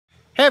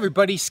Hey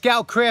everybody,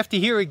 Scout Crafty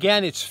here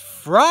again. It's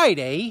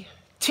Friday,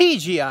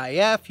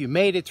 TGIF. You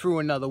made it through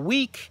another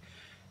week.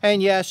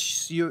 And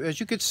yes, as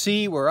you could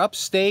see, we're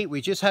upstate. We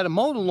just had a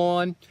mow the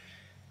lawn.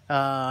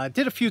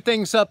 Did a few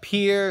things up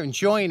here,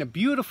 enjoying a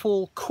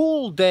beautiful,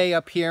 cool day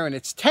up here. And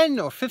it's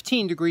 10 or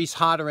 15 degrees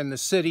hotter in the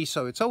city,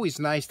 so it's always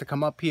nice to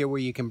come up here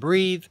where you can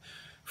breathe,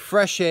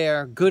 fresh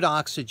air, good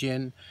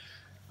oxygen.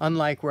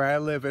 Unlike where I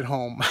live at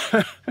home.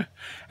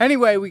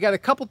 Anyway, we got a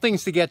couple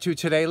things to get to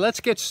today.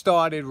 Let's get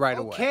started right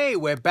away. Okay,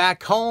 we're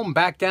back home,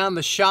 back down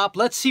the shop.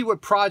 Let's see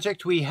what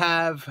project we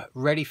have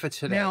ready for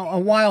today. Now, a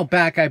while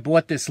back, I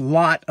bought this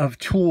lot of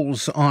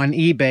tools on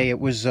eBay.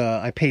 It was,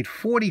 I paid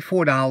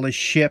 $44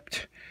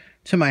 shipped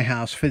to my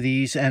house for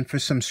these and for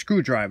some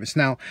screwdrivers.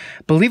 Now,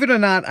 believe it or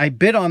not, I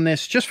bid on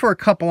this just for a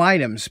couple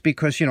items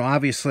because, you know,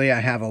 obviously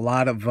I have a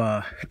lot of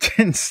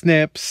tin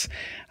snips,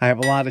 I have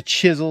a lot of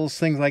chisels,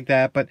 things like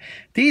that, but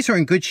these are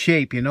in good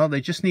shape, you know,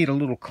 they just need a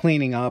little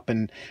cleaning up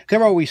and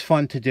they're always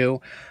fun to do.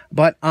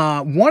 But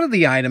one of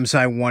the items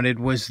I wanted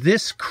was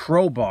this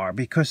crowbar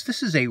because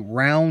this is a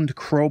round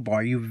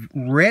crowbar. You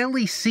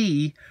rarely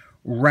see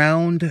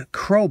round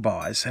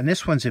crowbars, and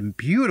this one's in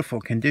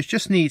beautiful condition,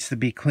 just needs to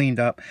be cleaned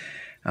up.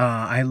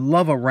 I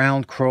love a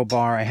round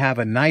crowbar. I have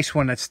a nice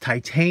one that's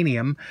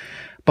titanium.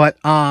 But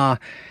what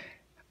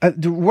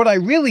I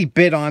really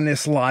bid on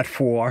this lot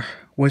for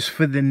was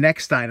for the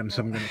next items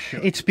I'm going to show.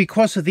 It's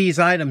because of these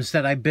items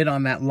that I bid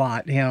on that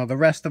lot. You know, the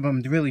rest of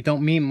them really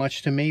don't mean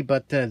much to me,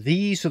 but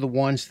these are the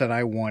ones that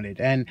I wanted.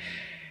 And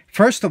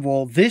first of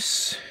all,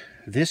 this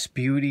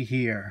beauty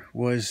here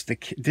was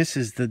this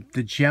is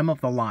the gem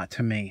of the lot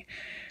to me.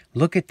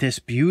 Look at this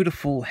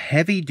beautiful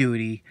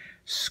heavy-duty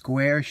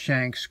square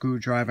shank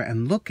screwdriver,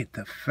 and look at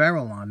the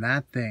ferrule on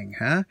that thing,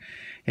 huh?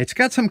 It's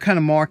got some kind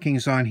of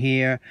markings on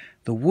here.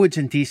 The wood's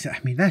in decent, I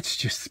mean, that's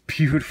just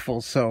beautiful.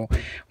 So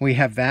we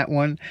have that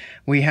one.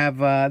 We have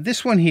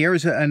this one here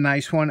is a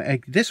nice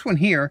one. This one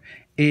here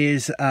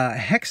is a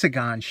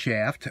hexagon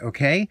shaft,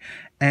 okay?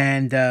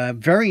 And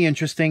very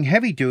interesting,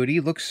 heavy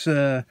duty, looks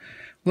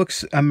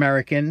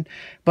American.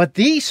 But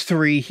these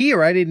three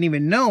here, I didn't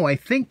even know. I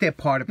think they're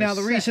part of it. Now,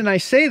 the reason I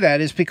say that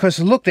is because,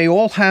 look, they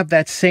all have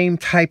that same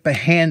type of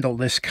handle,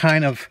 this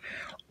kind of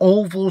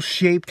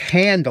oval-shaped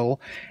handle.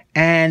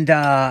 And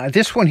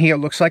this one here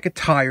looks like a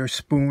tire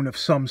spoon of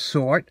some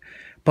sort.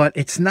 But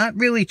it's not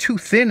really too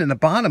thin in the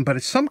bottom, but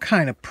it's some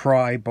kind of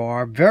pry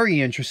bar.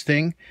 Very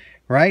interesting,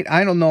 right?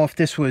 I don't know if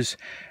this was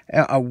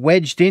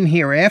wedged in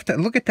here after.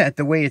 Look at that,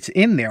 the way it's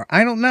in there.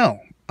 I don't know.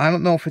 I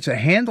don't know if it's a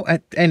handle.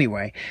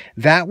 Anyway,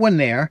 that one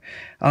there.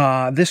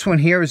 This one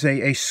here is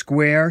a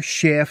square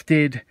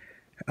shafted,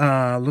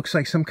 looks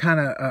like some kind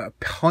of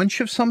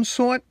punch of some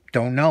sort.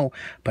 Don't know,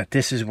 but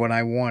this is what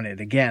I wanted.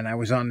 Again, I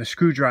was on the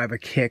screwdriver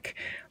kick.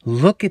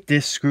 Look at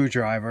this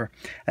screwdriver.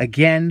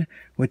 Again,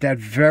 with that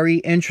very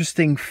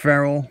interesting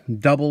ferrule,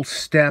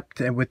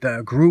 double-stepped and with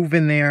the groove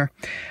in there.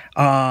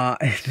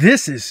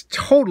 This is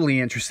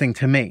totally interesting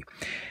to me.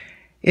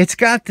 It's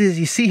got this,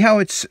 you see how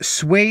it's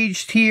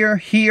swaged here,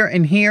 here,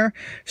 and here?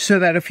 So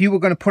that if you were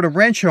going to put a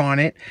wrench on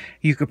it,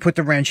 you could put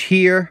the wrench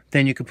here,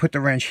 then you could put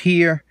the wrench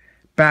here,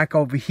 back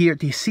over here.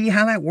 Do you see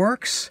how that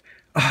works?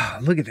 Oh,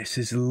 look at this.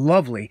 This is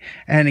lovely.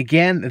 And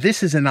again,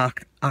 this is an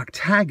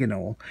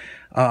octagonal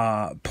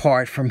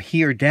part from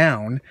here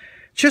down.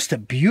 Just a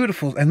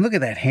beautiful, and look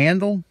at that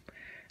handle.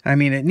 I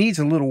mean, it needs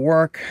a little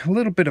work, a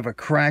little bit of a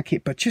crack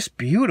here, but just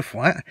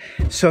beautiful.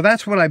 So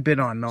that's what I bid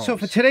on those. So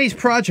for today's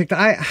project,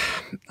 I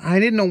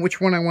didn't know which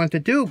one I wanted to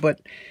do, but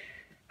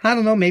I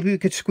don't know, maybe we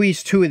could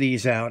squeeze two of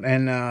these out.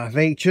 And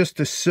they just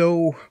are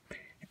so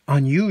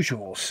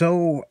unusual,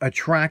 so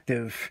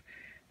attractive.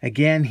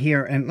 Again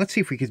here, and let's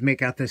see if we could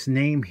make out this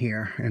name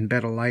here and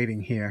better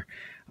lighting here.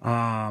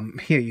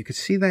 Here, you can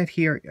see that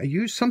here.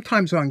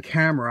 Sometimes on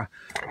camera,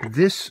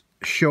 this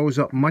shows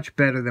up much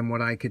better than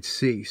what I could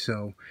see,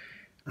 so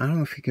I don't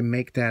know if you can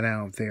make that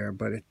out there,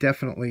 but it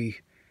definitely,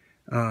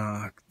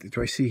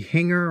 do I see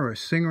Hinger or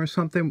Singer or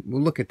something?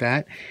 We'll look at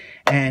that.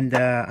 And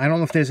I don't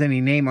know if there's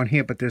any name on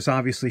here, but there's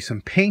obviously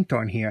some paint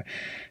on here.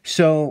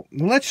 So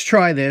let's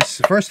try this.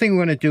 The first thing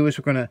we're going to do is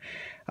we're going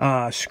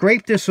to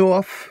scrape this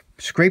off,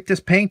 scrape this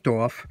paint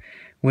off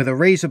with a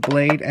razor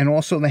blade and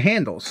also the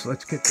handles.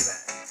 Let's get to that.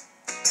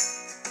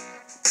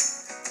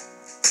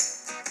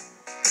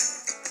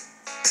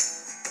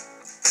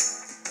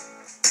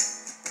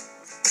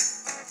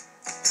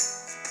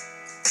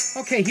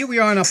 Okay, here we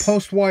are on a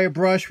post-wire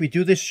brush. We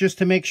do this just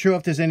to make sure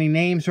if there's any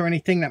names or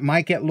anything that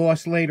might get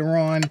lost later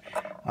on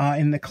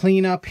in the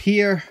cleanup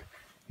here.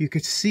 You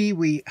could see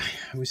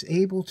I was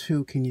able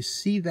to, can you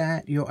see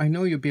that? I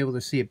know you'll be able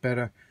to see it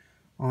better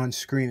on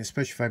screen,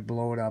 especially if I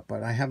blow it up,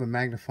 but I have a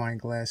magnifying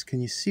glass. Can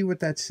you see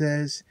what that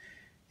says?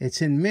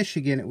 It's in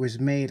Michigan. It was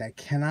made. I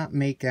cannot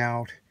make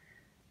out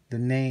the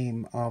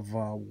name of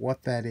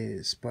what that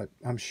is, but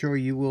I'm sure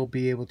you will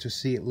be able to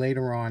see it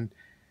later on,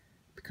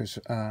 because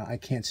I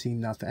can't see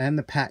nothing. And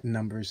the patent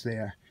number is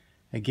there.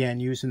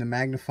 Again, using the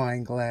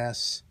magnifying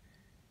glass.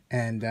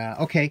 And,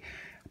 okay,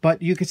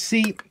 but you could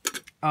see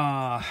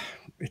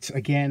it's,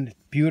 again,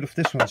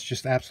 beautiful. This one's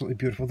just absolutely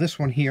beautiful. This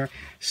one here,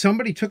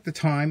 somebody took the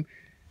time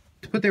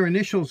to put their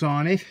initials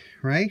on it,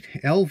 right?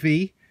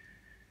 LV.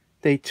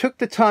 They took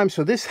the time,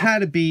 so this had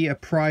to be a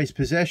prized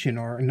possession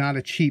or not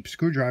a cheap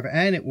screwdriver.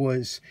 And it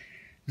was,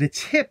 the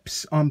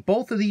tips on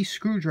both of these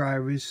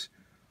screwdrivers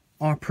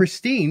are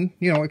pristine,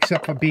 you know,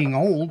 except for being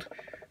old.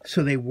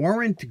 So they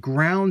weren't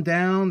ground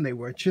down. They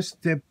were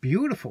just, they're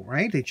beautiful,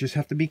 right? They just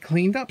have to be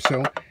cleaned up.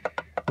 So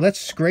let's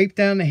scrape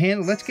down the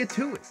handle. Let's get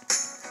to it.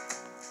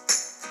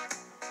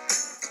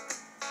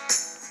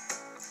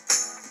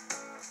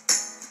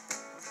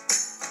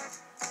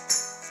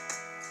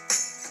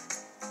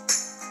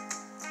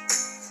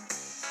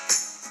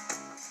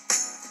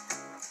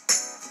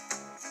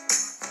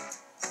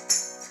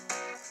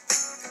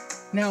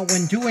 Now,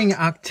 when doing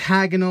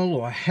octagonal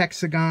or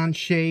hexagon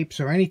shapes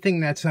or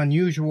anything that's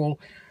unusual,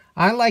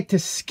 I like to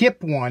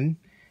skip one,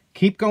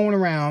 keep going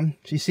around.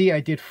 So you see, I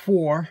did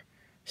 4,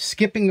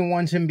 skipping the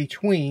ones in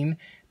between,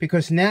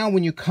 because now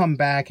when you come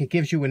back, it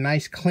gives you a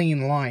nice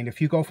clean line. If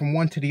you go from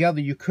one to the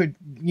other, you could,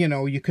 you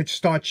know, you could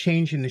start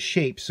changing the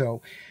shape.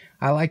 So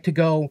I like to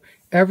go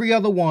every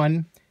other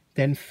one,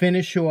 then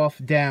finish off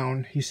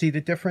down. You see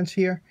the difference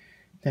here?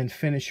 Then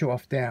finish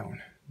off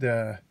down,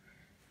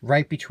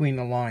 right between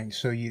the lines,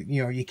 so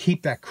you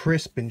keep that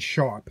crisp and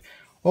sharp.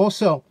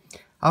 Also,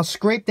 I'll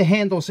scrape the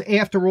handles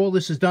after all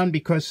this is done,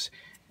 because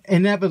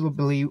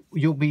inevitably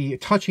you'll be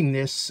touching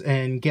this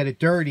and get it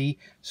dirty,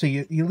 so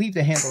you leave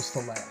the handles to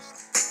last.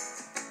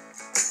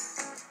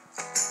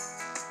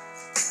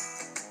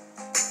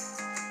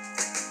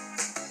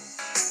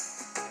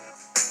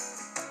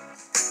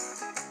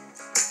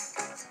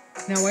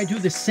 Now I do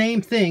the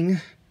same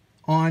thing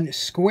on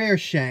square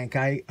shank.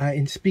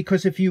 It's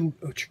because if you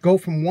go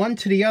from one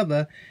to the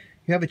other,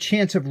 you have a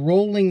chance of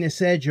rolling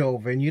this edge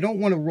over, and you don't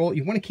want to roll.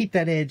 You want to keep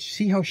that edge.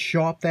 See how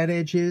sharp that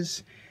edge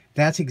is?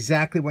 That's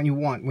exactly what you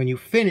want. When you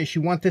finish,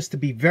 you want this to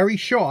be very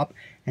sharp,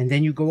 and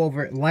then you go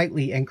over it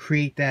lightly and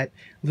create that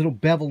little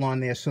bevel on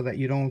there so that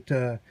you don't,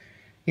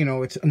 you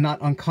know, it's not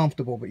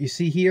uncomfortable. But you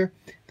see here,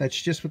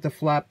 that's just with the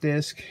flap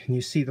disc, and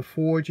you see the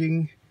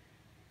forging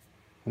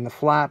and the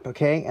flap,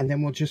 okay? And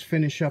then we'll just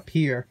finish up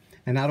here,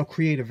 and that'll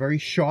create a very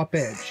sharp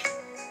edge.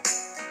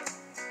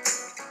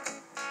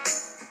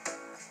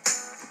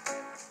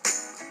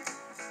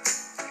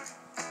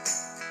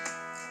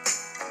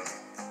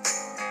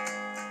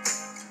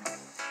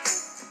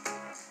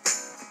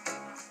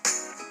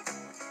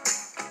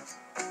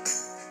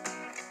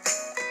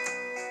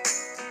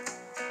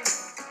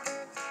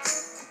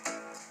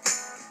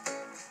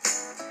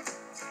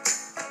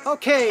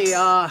 Okay,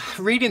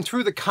 reading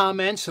through the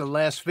comments of the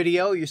last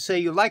video, you say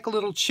you like a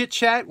little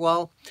chit-chat.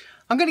 Well,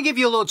 I'm going to give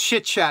you a little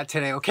chit-chat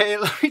today, okay?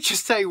 Let me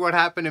just tell you what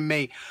happened to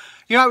me.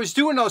 You know, I was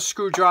doing those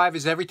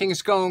screwdrivers,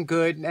 everything's going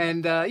good,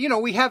 and, you know,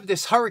 we have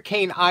this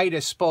Hurricane Ida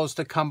supposed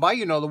to come by,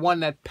 you know, the one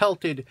that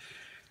pelted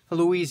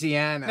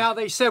Louisiana. Now,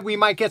 they said we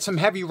might get some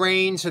heavy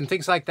rains and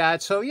things like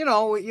that, so, you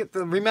know,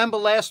 remember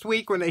last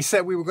week when they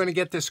said we were going to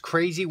get this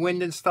crazy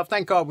wind and stuff?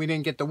 Thank God we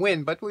didn't get the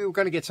wind, but we were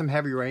going to get some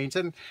heavy rains,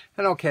 and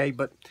okay,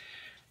 but,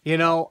 you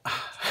know,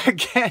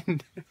 again,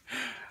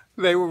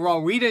 they were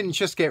wrong. We didn't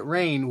just get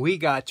rain, we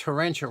got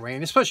torrential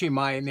rain, especially in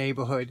my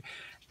neighborhood.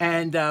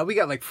 And we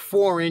got like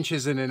 4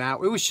 inches in and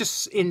out. It was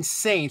just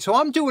insane. So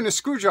I'm doing the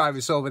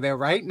screwdrivers over there,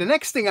 right? And the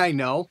next thing I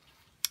know,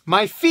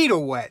 my feet are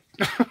wet.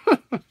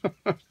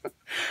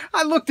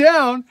 I look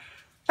down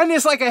and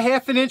there's like a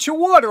 ½ an inch of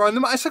water on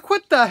them. I said,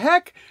 what the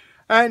heck?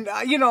 And,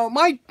 you know,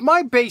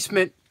 my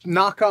basement,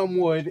 knock on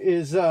wood,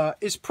 is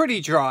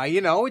pretty dry. You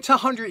know, it's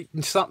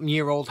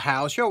 100-something-year-old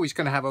house. You're always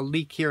going to have a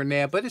leak here and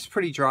there, but it's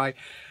pretty dry.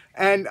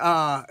 And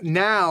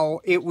now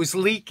it was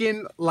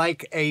leaking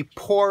like a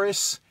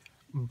porous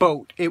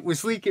boat. It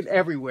was leaking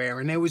everywhere,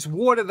 and there was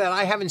water that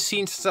I haven't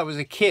seen since I was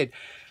a kid.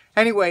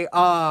 Anyway,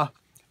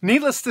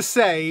 needless to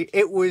say,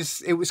 it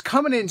was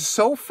coming in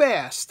so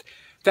fast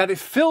that it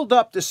filled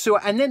up the sewer,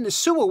 and then the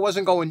sewer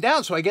wasn't going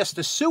down, so I guess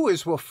the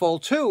sewers were full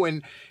too.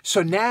 And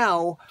so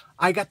now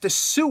I got the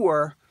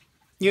sewer,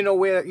 you know,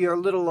 where your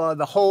little,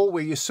 the hole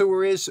where your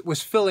sewer is,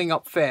 was filling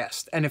up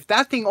fast. And if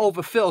that thing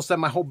overfills, then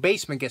my whole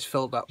basement gets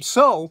filled up.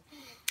 So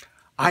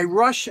I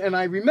rush, and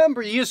I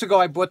remember years ago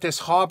I bought this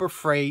Harbor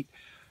Freight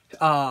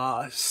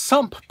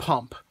sump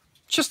pump,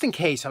 just in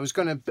case.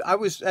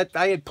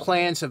 I had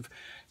plans of,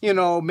 you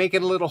know,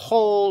 making a little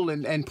hole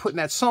and putting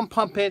that sump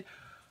pump in.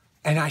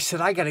 And I said,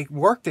 I got to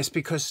work this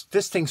because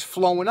this thing's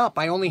flowing up.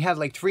 I only had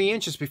like 3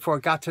 inches before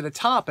it got to the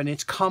top, and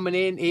it's coming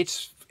in.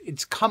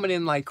 It's coming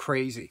in like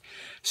crazy.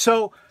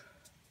 So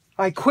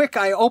I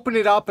open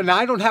it up, and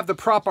I don't have the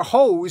proper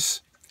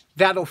hose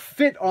that'll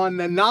fit on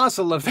the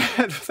nozzle of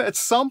that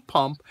sump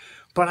pump.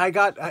 But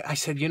I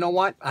said, you know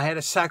what? I had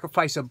to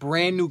sacrifice a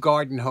brand new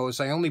garden hose.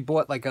 I only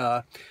bought like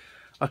a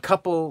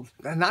couple,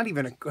 not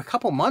even a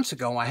couple months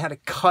ago. I had to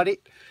cut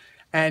it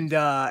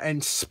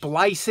and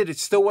splice it. It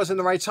still wasn't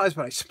the right size,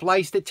 but I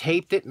spliced it,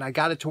 taped it, and I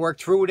got it to work,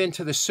 threw it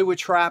into the sewer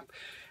trap.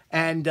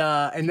 And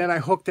then I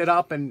hooked it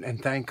up,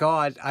 and thank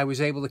God I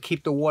was able to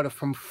keep the water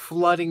from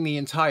flooding the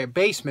entire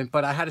basement.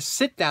 But I had to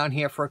sit down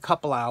here for a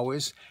couple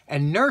hours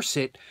and nurse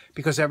it,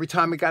 because every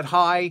time it got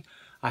high,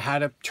 I had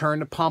to turn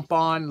the pump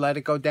on, let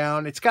it go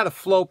down. It's got to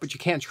float, but you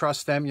can't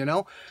trust them, you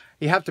know.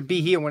 You have to be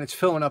here when it's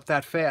filling up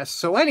that fast.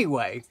 So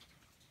anyway,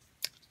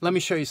 let me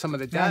show you some of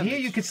the damage. Now here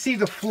you can see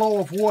the flow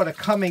of water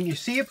coming. You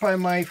see it by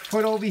my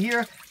foot over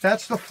here?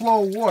 That's the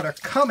flow of water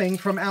coming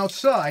from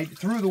outside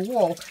through the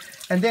wall.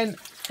 And then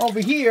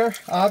over here,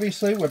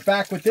 obviously, we're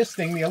back with this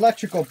thing, the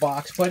electrical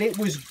box, but it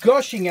was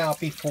gushing out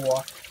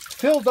before,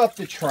 filled up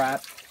the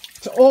trap.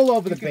 It's all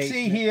over the basement. You can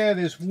see here,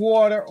 there's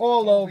water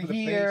all over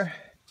here.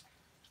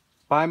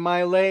 By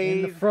my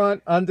lathe. In the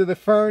front, under the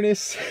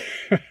furnace.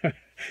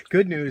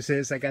 Good news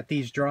is I got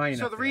these drying.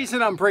 So the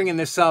reason I'm bringing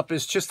this up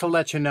is just to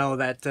let you know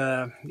that,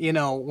 you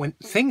know, when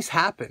things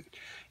happen,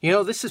 you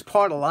know, this is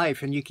part of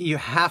life, and you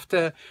have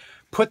to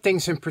put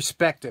things in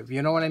perspective,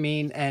 you know what I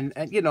mean? And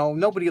you know,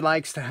 nobody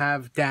likes to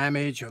have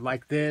damage or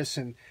like this,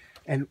 and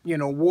you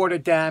know, water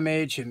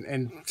damage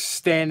and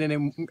standing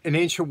in an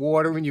inch of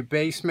water in your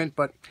basement.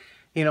 But,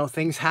 you know,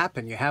 things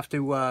happen. You have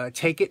to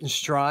take it in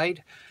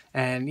stride.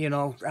 And, you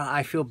know,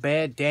 I feel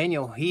bad.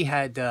 Daniel, he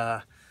had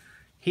a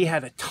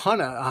ton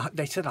of,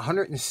 they said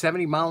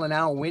 170 mile an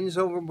hour winds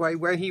over by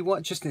where he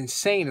was. Just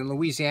insane in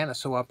Louisiana.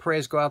 So our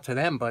prayers go out to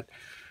them. But,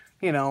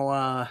 you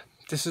know,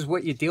 this is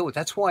what you deal with.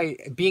 That's why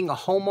being a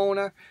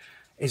homeowner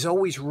is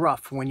always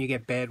rough when you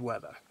get bad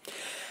weather.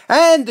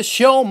 And the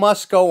show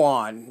must go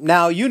on.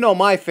 Now, you know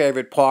my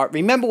favorite part.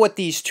 Remember what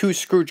these two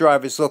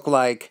screwdrivers look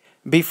like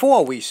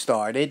before we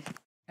started.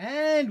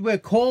 And we're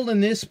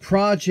calling this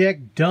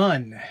project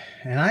done.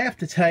 And I have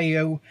to tell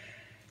you,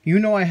 you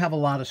know I have a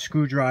lot of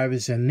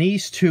screwdrivers, and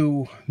these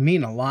two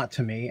mean a lot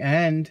to me.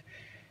 And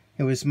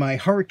it was my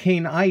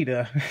Hurricane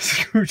Ida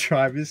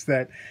screwdrivers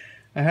that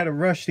I had to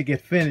rush to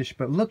get finished.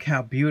 But look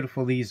how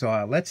beautiful these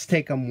are. Let's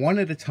take them one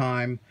at a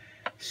time,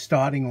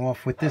 starting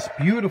off with this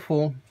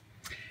beautiful.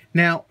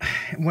 Now,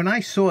 when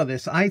I saw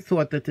this, I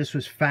thought that this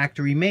was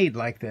factory made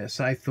like this.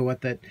 I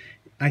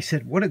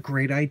said, what a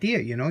great idea.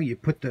 You know, you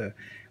put the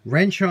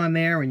wrench on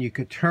there and you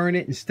could turn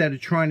it instead of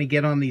trying to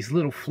get on these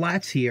little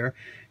flats here.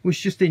 It was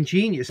just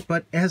ingenious.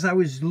 But as I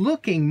was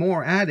looking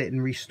more at it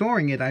and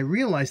restoring it, I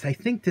realized I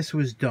think this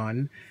was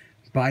done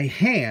by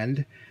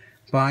hand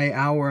by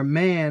our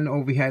man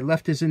over here. I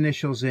left his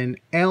initials in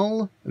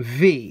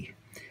LV.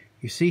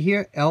 You see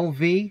here,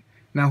 LV.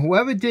 Now,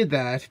 whoever did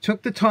that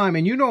took the time,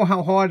 and you know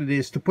how hard it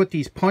is to put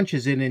these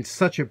punches in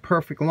such a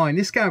perfect line.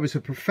 This guy was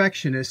a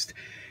perfectionist.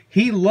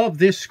 He loved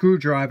this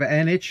screwdriver,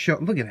 and it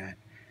showed. Look at that.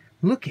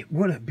 Look at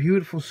what a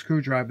beautiful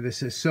screwdriver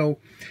this is. So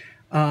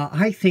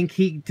I think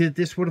he did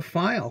this with a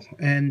file,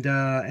 and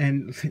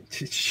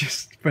it's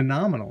just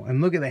phenomenal. And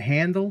look at the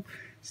handle.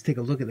 Let's take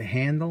a look at the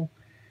handle.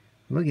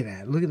 Look at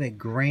that. Look at that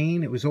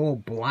grain. It was all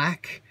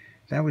black.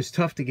 That was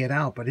tough to get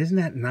out, but isn't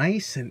that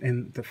nice?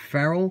 And the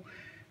ferrule.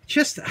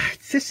 Just,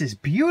 this is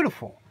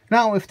beautiful.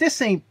 Now, if this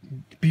ain't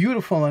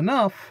beautiful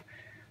enough,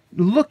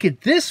 look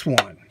at this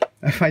one.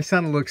 If I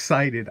sound a little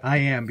excited, I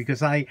am,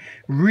 because I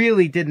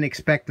really didn't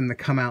expect them to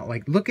come out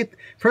like,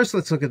 first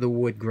let's look at the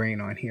wood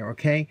grain on here,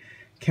 okay?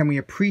 Can we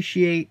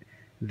appreciate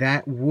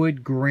that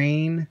wood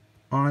grain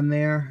on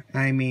there?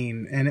 I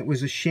mean, and it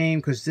was a shame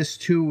because this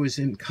too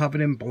was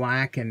covered in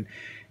black, and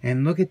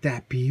look at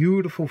that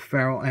beautiful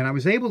ferrule. And I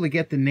was able to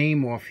get the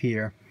name off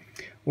here,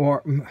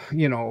 or,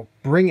 you know,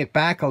 bring it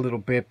back a little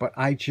bit, but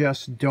I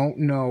just don't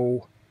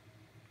know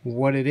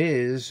what it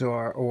is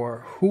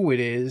or who it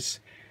is.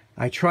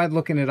 I tried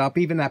looking it up.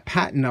 Even that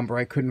patent number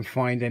I couldn't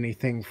find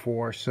anything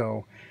for,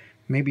 so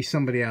maybe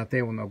somebody out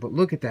there will know. But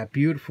look at that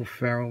beautiful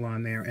ferrule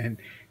on there,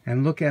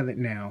 and look at it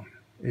now.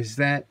 Is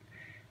that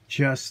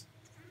just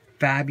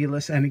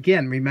fabulous? And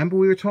again, remember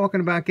we were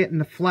talking about getting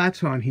the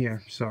flats on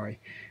here. Sorry.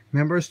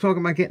 Remember I was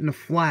talking about getting the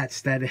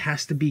flats, that it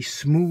has to be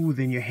smooth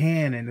in your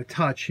hand and the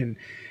touch, and,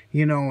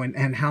 you know,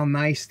 and how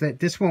nice that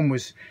this one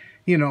was,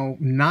 you know,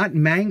 not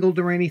mangled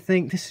or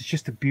anything. This is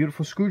just a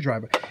beautiful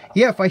screwdriver.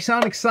 Yeah, if I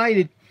sound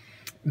excited,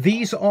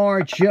 these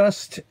are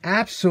just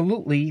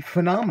absolutely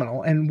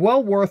phenomenal and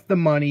well worth the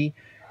money.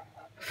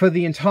 For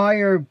the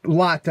entire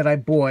lot that I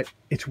bought,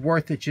 it's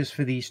worth it just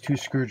for these two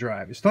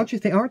screwdrivers. Don't you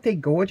think? Aren't they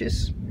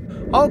gorgeous?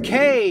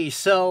 Okay,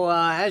 so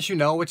as you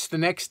know, it's the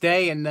next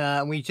day,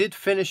 and we did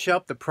finish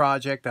up the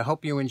project. I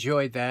hope you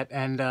enjoyed that.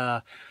 And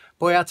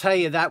boy, I'll tell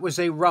you, that was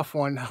a rough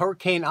one.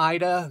 Hurricane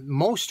Ida,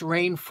 most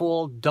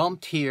rainfall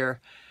dumped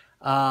here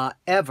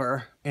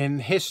ever in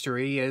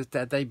history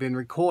that they've been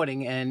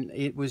recording. And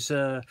it was...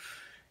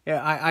 yeah,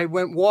 I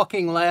went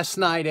walking last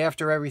night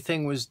after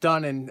everything was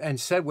done and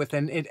said with,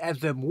 and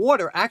the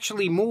water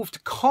actually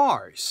moved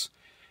cars.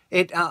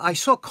 I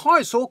saw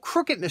cars all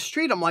crooked in the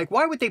street. I'm like,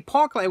 why would they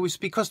park like? It was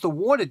because the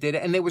water did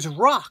it, and there was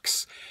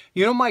rocks.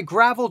 You know, my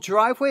gravel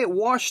driveway, it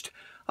washed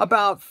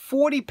about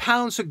 40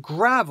 pounds of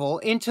gravel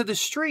into the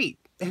street.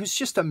 It was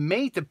just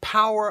amazing, the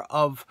power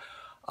of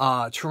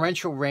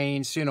torrential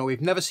rains. You know, we've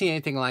never seen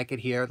anything like it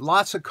here.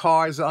 Lots of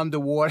cars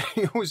underwater.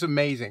 It was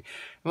amazing.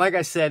 Like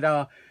I said,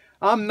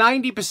 I'm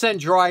 90%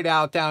 dried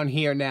out down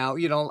here now,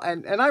 you know,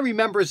 and I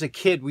remember as a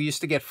kid, we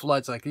used to get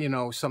floods, like, you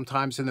know,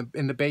 sometimes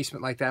in the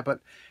basement like that.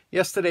 But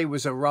yesterday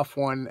was a rough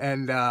one,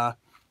 and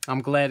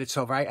I'm glad it's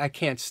over. I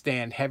can't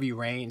stand heavy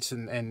rains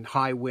and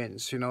high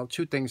winds, you know,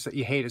 two things that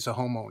you hate as a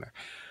homeowner.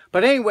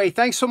 But anyway,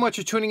 thanks so much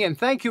for tuning in.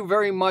 Thank you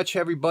very much,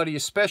 everybody,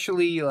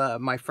 especially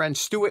my friends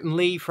Stuart and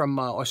Lee from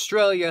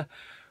Australia,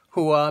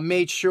 who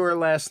made sure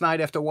last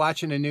night after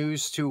watching the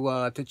news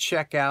to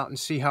check out and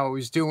see how I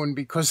was doing,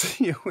 because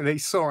you know, they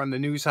saw on the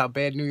news how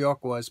bad New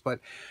York was. But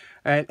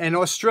and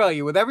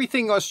Australia, with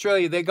everything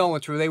Australia they're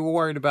going through, they were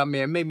worried about me.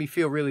 It made me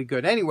feel really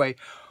good. Anyway,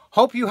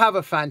 hope you have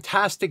a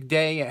fantastic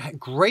day, a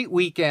great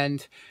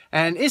weekend.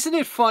 And isn't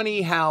it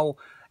funny how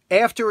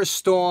after a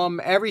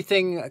storm,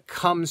 everything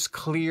comes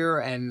clear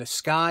and the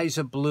skies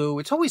are blue?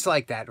 It's always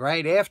like that,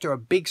 right? After a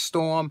big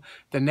storm,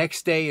 the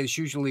next day is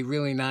usually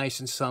really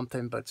nice and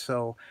something. But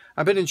so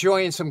I've been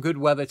enjoying some good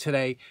weather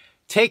today.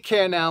 Take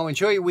care now.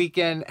 Enjoy your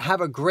weekend. Have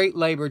a great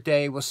Labor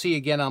Day. We'll see you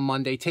again on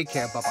Monday. Take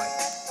care. Bye-bye.